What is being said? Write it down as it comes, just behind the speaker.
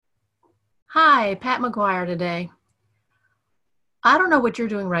Hi, Pat McGuire today. I don't know what you're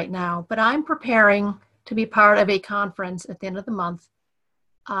doing right now, but I'm preparing to be part of a conference at the end of the month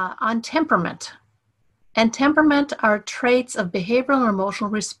on temperament. And temperament are traits of behavioral and emotional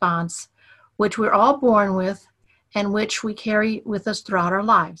response, which we're all born with and which we carry with us throughout our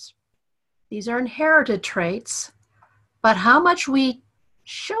lives. These are inherited traits, but how much we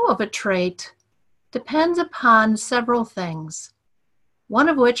show of a trait depends upon several things, one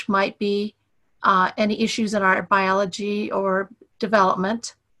of which might be any issues in our biology or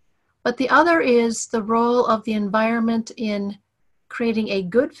development, but the other is the role of the environment in creating a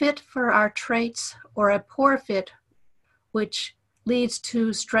good fit for our traits or a poor fit, which leads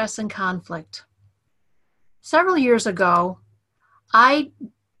to stress and conflict. Several years ago, I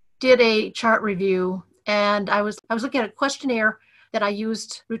did a chart review and I was looking at a questionnaire that I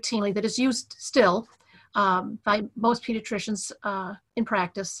used routinely, that is used still by most pediatricians in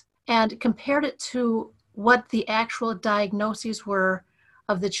practice, and compared it to what the actual diagnoses were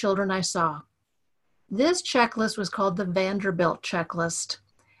of the children I saw. This checklist was called the Vanderbilt checklist,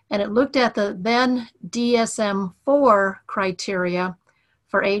 and it looked at the then DSM-4 criteria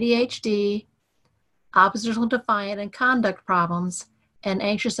for ADHD, oppositional defiant and conduct problems, and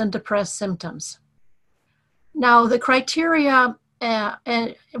anxious and depressed symptoms. Now, the criteria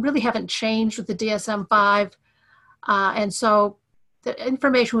really haven't changed with the DSM-5, and so the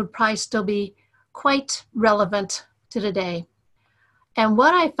information would probably still be quite relevant to today. And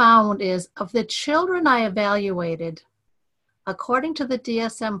what I found is, of the children I evaluated, according to the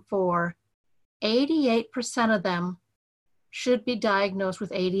DSM-4, 88% of them should be diagnosed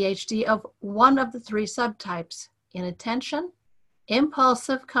with ADHD of one of the three subtypes: inattention,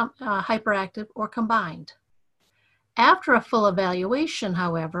 impulsive, hyperactive, or combined. After a full evaluation,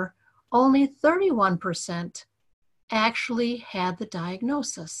 however, only 31% actually had the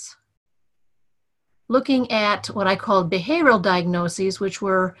diagnosis. Looking at what I called behavioral diagnoses, which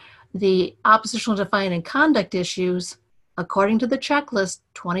were the oppositional defiant and conduct issues, according to the checklist,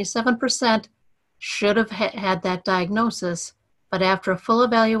 27% should have had that diagnosis, but after a full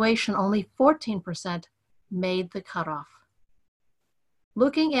evaluation, only 14% made the cutoff.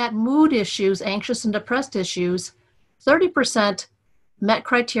 Looking at mood issues, anxious and depressed issues, 30% met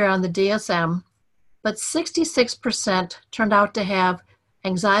criteria on the DSM, but 66% turned out to have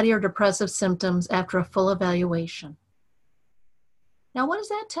anxiety or depressive symptoms after a full evaluation. Now, what does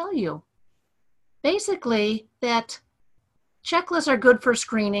that tell you? Basically, that checklists are good for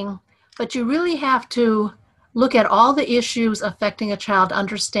screening, but you really have to look at all the issues affecting a child to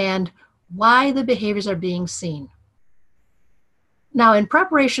understand why the behaviors are being seen. Now, in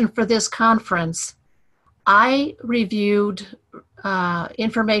preparation for this conference, I reviewed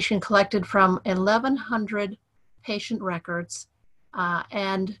information collected from 1,100 patient records,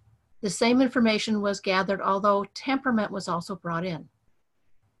 and the same information was gathered, although temperament was also brought in.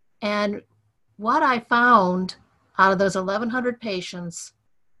 And what I found out of those 1,100 patients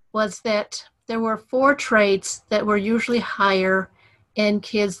was that there were 4 traits that were usually higher in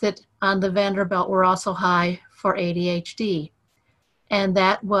kids that on the Vanderbilt were also high for ADHD. And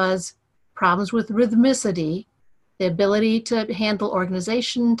that was problems with rhythmicity, the ability to handle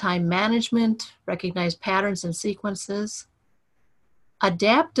organization, time management, recognize patterns and sequences,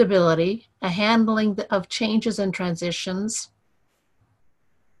 adaptability, a handling of changes and transitions,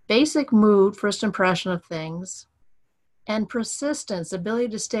 basic mood, first impression of things, and persistence, ability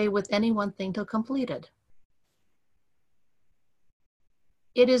to stay with any one thing till completed.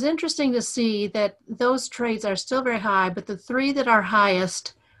 It is interesting to see that those traits are still very high, but the 3 that are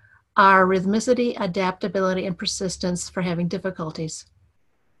highest are rhythmicity, adaptability, and persistence for having difficulties.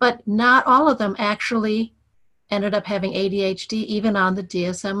 But not all of them actually ended up having ADHD, even on the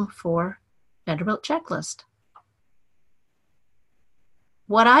DSM-4 Vanderbilt checklist.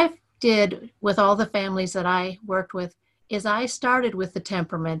 What I did with all the families that I worked with is I started with the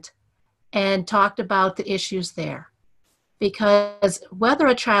temperament and talked about the issues there. Because whether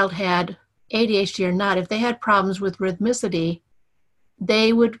a child had ADHD or not, if they had problems with rhythmicity,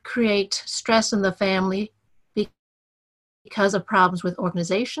 they would create stress in the family because of problems with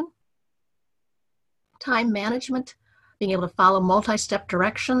organization, time management, being able to follow multi-step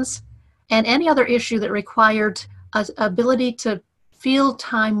directions, and any other issue that required an ability to feel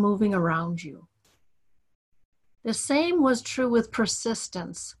time moving around you. The same was true with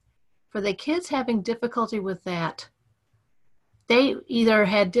persistence. For the kids having difficulty with that, they either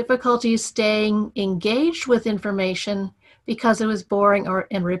had difficulty staying engaged with information because it was boring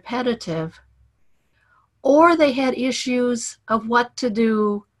and repetitive, or they had issues of what to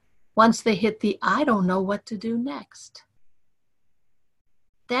do once they hit the I don't know what to do next.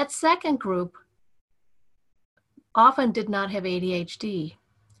 That second group often did not have ADHD.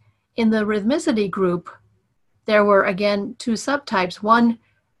 In the rhythmicity group, there were, again, two subtypes, one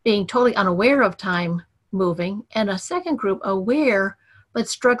being totally unaware of time moving, and a second group aware, but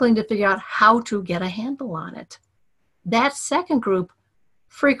struggling to figure out how to get a handle on it. That second group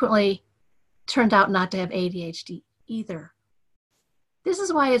frequently turned out not to have ADHD either. This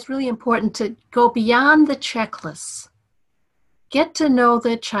is why it's really important to go beyond the checklists. Get to know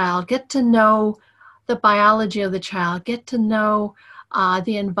the child, get to know the biology of the child, get to know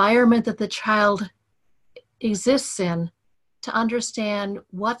the environment that the child exists in, to understand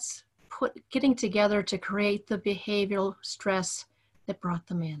what's getting together to create the behavioral stress that brought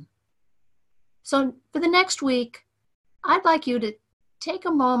them in. So for the next week, I'd like you to take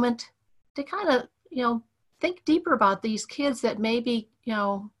a moment to kind of, think deeper about these kids that may be,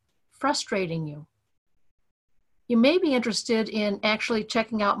 frustrating you. You may be interested in actually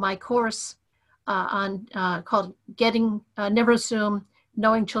checking out my course called Never Assume,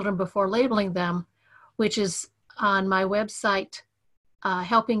 Knowing Children Before Labeling Them, which is on my website,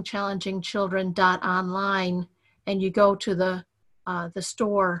 helpingchallengingchildren.online, and you go to the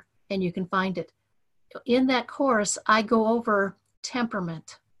store and you can find it. In that course, I go over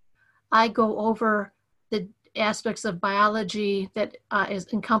temperament. I go over the aspects of biology that is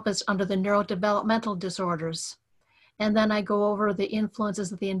encompassed under the neurodevelopmental disorders. And then I go over the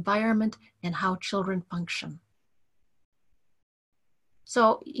influences of the environment and how children function.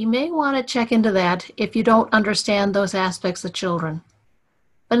 So you may want to check into that if you don't understand those aspects of children.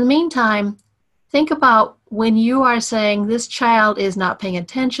 But in the meantime, think about when you are saying this child is not paying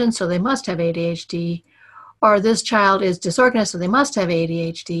attention, so they must have ADHD, or this child is disorganized, so they must have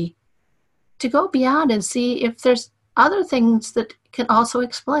ADHD, to go beyond and see if there's other things that can also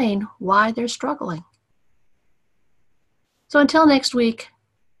explain why they're struggling. So until next week,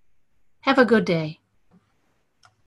 have a good day.